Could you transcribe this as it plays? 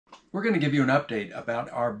We're going to give you an update about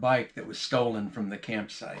our bike that was stolen from the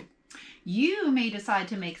campsite. You may decide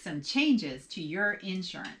to make some changes to your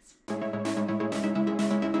insurance.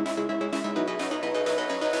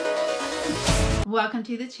 Welcome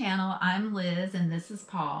to the channel. I'm Liz and this is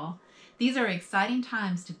Paul. These are exciting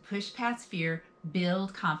times to push past fear,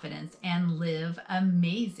 build confidence, and live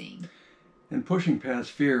amazing. And pushing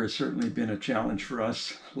past fear has certainly been a challenge for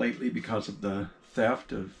us lately because of the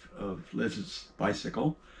theft of Liz's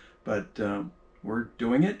bicycle. But we're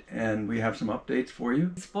doing it and we have some updates for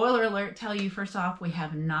you. Spoiler alert, tell you first off, we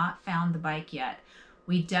have not found the bike yet.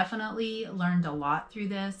 We definitely learned a lot through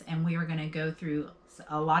this, and we are going to go through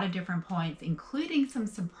a lot of different points, including some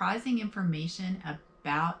surprising information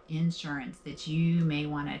about insurance that you may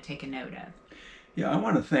want to take a note of. Yeah, I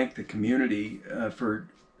want to thank the community for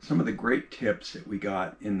some of the great tips that we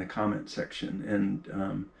got in the comment section,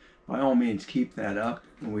 and by all means keep that up.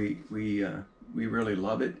 We really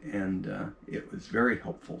love it, and it was very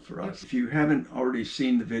helpful for us. If you haven't already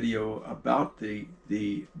seen the video about the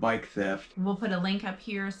bike theft, we'll put a link up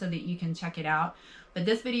here so that you can check it out. But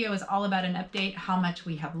this video is all about an update, how much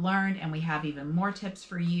we have learned, and we have even more tips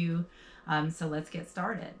for you. So let's get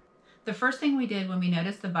started. The first thing we did when we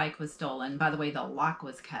noticed the bike was stolen, by the way, the lock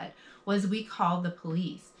was cut, was we called the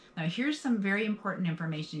police. Now, here's some very important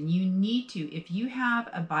information. You need to, if you have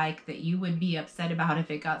a bike that you would be upset about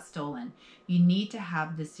if it got stolen, you need to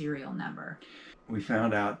have the serial number. We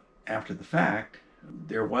found out after the fact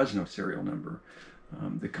there was no serial number.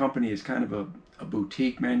 The company is kind of a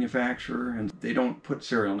boutique manufacturer, and they don't put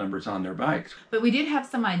serial numbers on their bikes. But we did have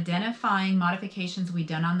some identifying modifications we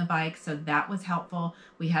done on the bike, so that was helpful.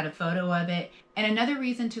 We had a photo of it. And another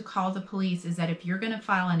reason to call the police is that if you're going to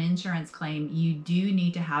file an insurance claim, you do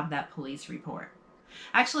need to have that police report.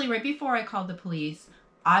 Actually, right before I called the police,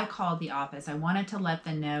 I called the office. I wanted to let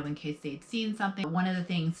them know in case they'd seen something. One of the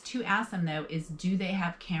things to ask them, though, is do they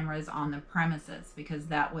have cameras on the premises? Because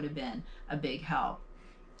that would have been a big help.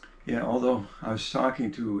 Yeah, although I was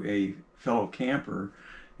talking to a fellow camper,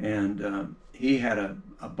 and he had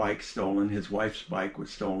a bike stolen. His wife's bike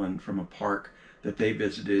was stolen from a park that they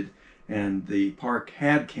visited, and the park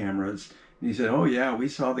had cameras. And he said, "Oh yeah, we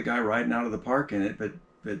saw the guy riding out of the park in it, but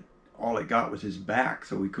all it got was his back,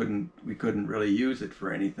 so we couldn't really use it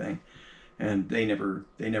for anything." And they never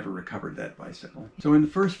recovered that bicycle. So in the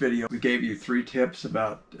first video, we gave you 3 tips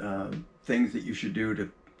about things that you should do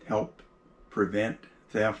to help prevent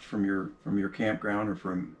theft from your campground, or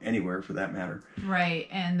from anywhere for that matter. Right,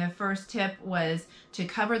 and the first tip was to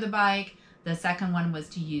cover the bike. The second one was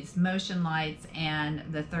to use motion lights, and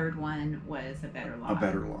the third one was a better lock. A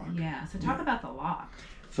better lock. Yeah. So talk about the lock.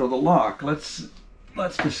 So the lock. Let's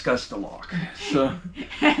discuss the lock. So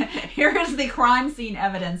here is the crime scene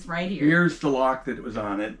evidence right here. Here's the lock that was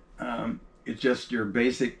on it. It's just your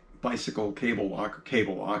basic bicycle cable lock.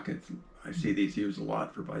 I see these used a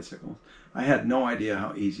lot for bicycles. I had no idea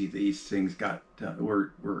how easy these things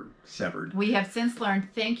were severed. We have since learned,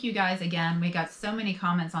 thank you guys again. We got so many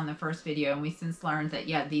comments on the first video, and we since learned that,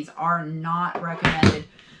 yeah, these are not recommended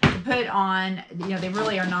to put on. You know, they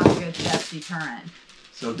really are not a good theft deterrent.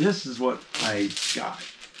 So this is what I got.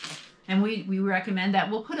 And we recommend that.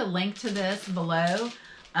 We'll put a link to this below.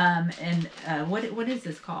 What is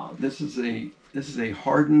this called? This is a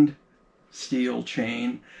hardened steel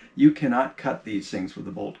chain. You cannot cut these things with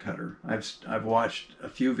a bolt cutter. I've watched a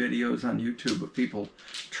few videos on YouTube of people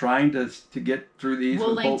trying to get through these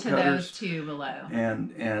with bolt cutters. We'll link to those too below.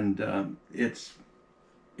 And it's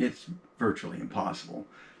virtually impossible.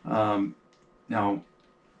 Now,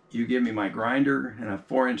 you give me my grinder and a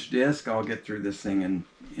 4-inch disc, I'll get through this thing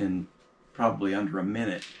in probably under a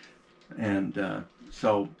minute. And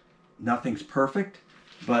so nothing's perfect,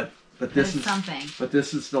 but this is something. But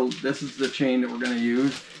this is the chain that we're going to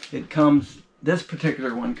use. It comes. This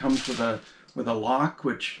particular one comes with a lock,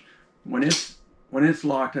 which when it's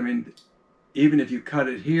locked, I mean, even if you cut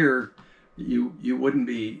it here, you wouldn't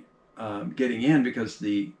be getting in, because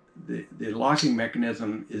the locking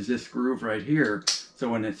mechanism is this groove right here. So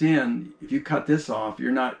when it's in, if you cut this off,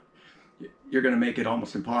 you're going to make it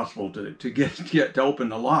almost impossible to get to open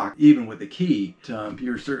the lock, even with the key.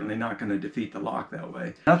 You're certainly not going to defeat the lock that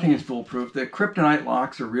way. Nothing is foolproof. The kryptonite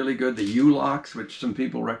locks are really good. The U-locks, which some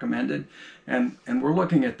people recommended, and we're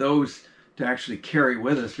looking at those to actually carry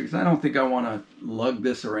with us, because I don't think I want to lug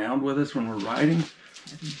this around with us when we're riding.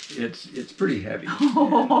 It's pretty heavy.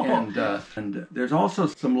 And there's also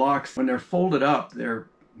some locks, when they're folded up, they're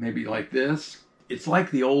maybe like this. It's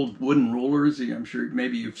like the old wooden rulers. I'm sure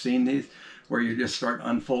maybe you've seen these, where you just start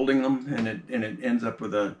unfolding them and it ends up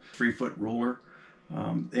with a 3-foot ruler.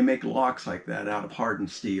 They make locks like that out of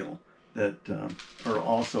hardened steel. that are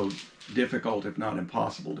also difficult, if not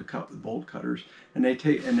impossible, to cut with bolt cutters. And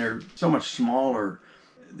they're so much smaller.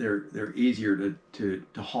 They're easier to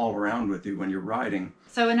haul around with you when you're riding.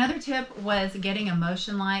 So another tip was getting a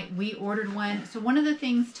motion light. We ordered one. So one of the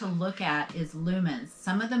things to look at is lumens.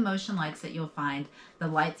 Some of the motion lights that you'll find, the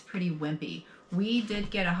light's pretty wimpy. We did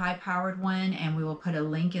get a high-powered one, and we will put a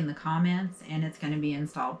link in the comments, and it's going to be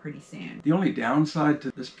installed pretty soon. The only downside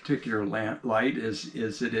to this particular light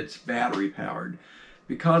is that it's battery powered.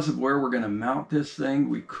 Because of where we're going to mount this thing,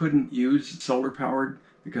 we couldn't use solar powered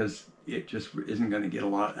because it just isn't going to get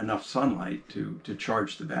enough sunlight to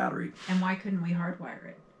charge the battery. And why couldn't we hardwire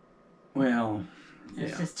it? Well, yeah.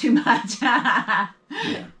 It's just too much. Yeah.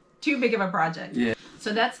 Too big of a project. Yeah.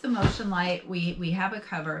 So that's the motion light. We have a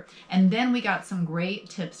cover. And then we got some great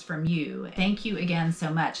tips from you. Thank you again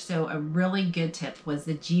so much. So a really good tip was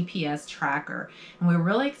the GPS tracker. And we were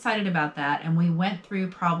really excited about that. And we went through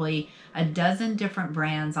probably a dozen different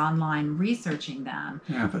brands online researching them.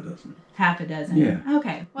 Half a dozen. Half a dozen? Yeah.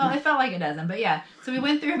 Okay. Well, it felt like a dozen, but yeah. So we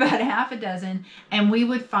went through about a half a dozen, and we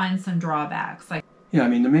would find some drawbacks. Like, yeah, I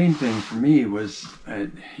mean, the main thing for me was,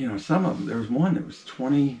 some of them, there was one that was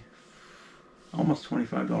almost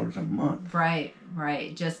 $25 a month.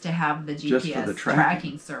 Right. Just to have the GPS for the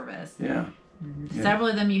tracking service. Yeah. Mm-hmm. Yeah. Several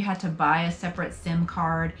of them you had to buy a separate SIM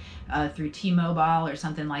card through T-Mobile or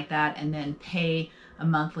something like that, and then pay a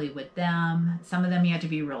monthly with them. Some of them you had to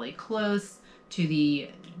be really close to the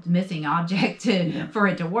missing object for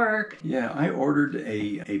it to work. Yeah, I ordered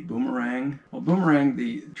a Boomerang. Well, Boomerang,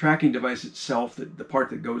 the tracking device itself, the part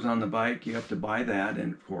that goes on the bike, you have to buy that,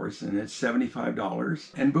 and of course, and it's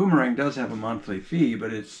 $75. And Boomerang does have a monthly fee,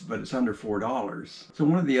 but it's under $4. So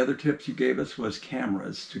one of the other tips you gave us was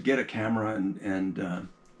cameras, to get a camera,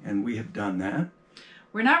 and we have done that.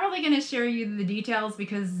 We're not really going to share you the details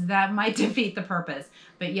because that might defeat the purpose.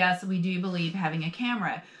 But yes, we do believe having a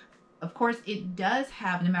camera. Of course, it does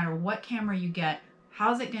have, no matter what camera you get,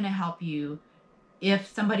 how's it going to help you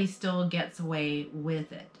if somebody still gets away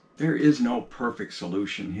with it? There is no perfect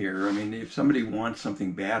solution here. I mean, if somebody wants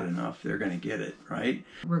something bad enough, they're going to get it, right?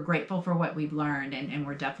 We're grateful for what we've learned, and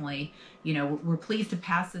we're definitely, we're pleased to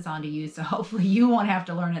pass this on to you, so hopefully you won't have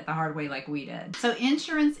to learn it the hard way like we did. So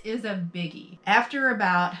insurance is a biggie. After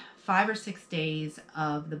about 5 or 6 days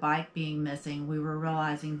of the bike being missing, we were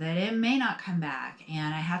realizing that it may not come back,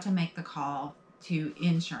 and I had to make the call to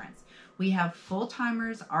insurance. We have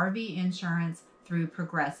Fulltimers RV insurance through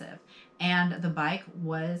Progressive, and the bike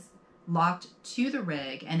was locked to the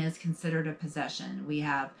rig and is considered a possession. We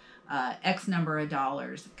have X number of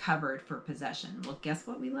dollars covered for possession. Well, guess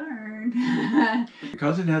what we learned?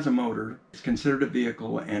 Because it has a motor, it's considered a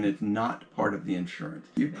vehicle, and it's not part of the insurance.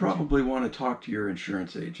 You probably want to talk to your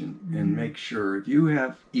insurance agent and make sure, if you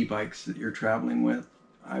have e-bikes that you're traveling with,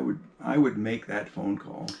 I would make that phone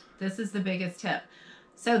call. This is the biggest tip.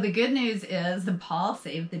 So the good news is that Paul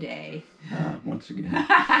saved the day. Once again.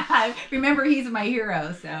 Remember, he's my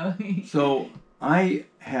hero, so. So I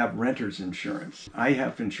have renter's insurance. I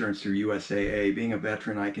have insurance through USAA. Being a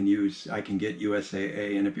veteran, I can get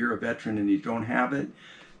USAA. And if you're a veteran and you don't have it,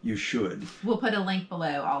 you should. We'll put a link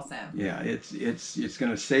below also. Yeah, it's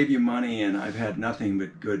going to save you money, and I've had nothing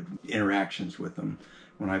but good interactions with them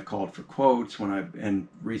when I've called for quotes, and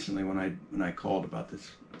recently when I called about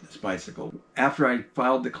this bicycle. After I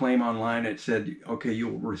filed the claim online, it said, okay,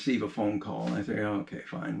 you'll receive a phone call. And I said, oh, okay,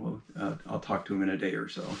 fine. Well, I'll talk to him in a day or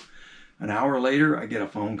so. An hour later, I get a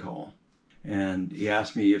phone call. And he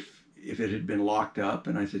asked me if it had been locked up.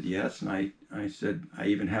 And I said, yes. And I said,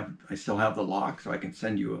 I still have the lock, so I can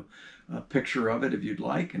send you a picture of it if you'd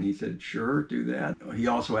like. And he said, sure, do that. He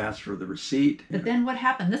also asked for the receipt. But then what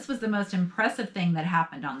happened? This was the most impressive thing that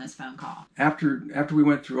happened on this phone call. After we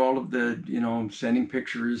went through all of the, sending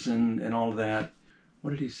pictures and all of that, what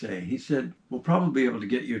did he say? He said, we'll probably be able to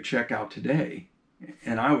get you a check out today.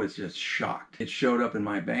 And I was just shocked. It showed up in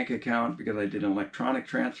my bank account because I did an electronic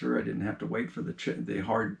transfer. I didn't have to wait for the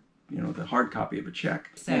hard copy of a check.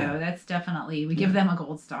 So that's definitely, we give them a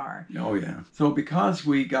gold star. Oh yeah. So because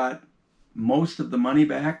we got most of the money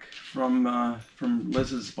back from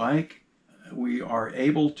Liz's bike, we are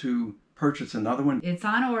able to purchase another one. It's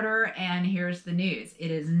on order, and here's the news. It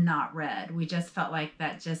is not red. We just felt like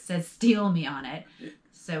that just says steal me on it.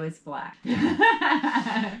 So it's black. We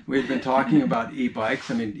had been talking about e-bikes.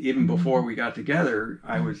 I mean, even before we got together,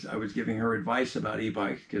 I was giving her advice about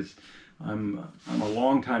e-bikes because I'm a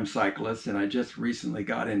longtime cyclist, and I just recently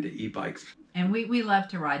got into e-bikes. And we love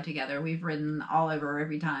to ride together. We've ridden all over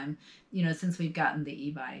every time, since we've gotten the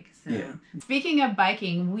e-bike. So. Yeah. Speaking of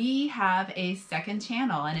biking, we have a second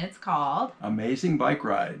channel, and it's called Amazing Bike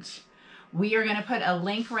Rides. We are going to put a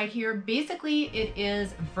link right here. Basically, it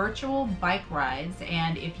is virtual bike rides,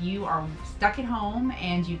 and if you are stuck at home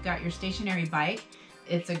and you've got your stationary bike,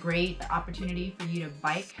 it's a great opportunity for you to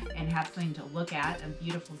bike and have something to look at, a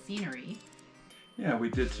beautiful scenery. Yeah, we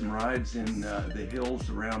did some rides in the hills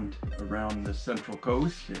around the Central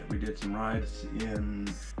Coast. We did some rides in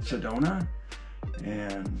Sedona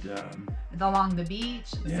and along the beach.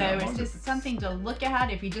 Yeah, so it's just something to look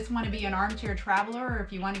at if you just want to be an armchair traveler, or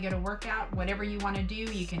if you want to get a workout, whatever you want to do.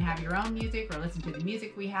 You can have your own music or listen to the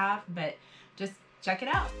music we have, but just check it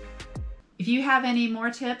out. If you have any more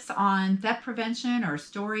tips on theft prevention or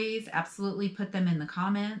stories, absolutely put them in the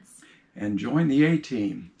comments. And join the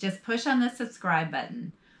A-Team. Just push on the subscribe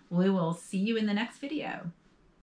button. We will see you in the next video.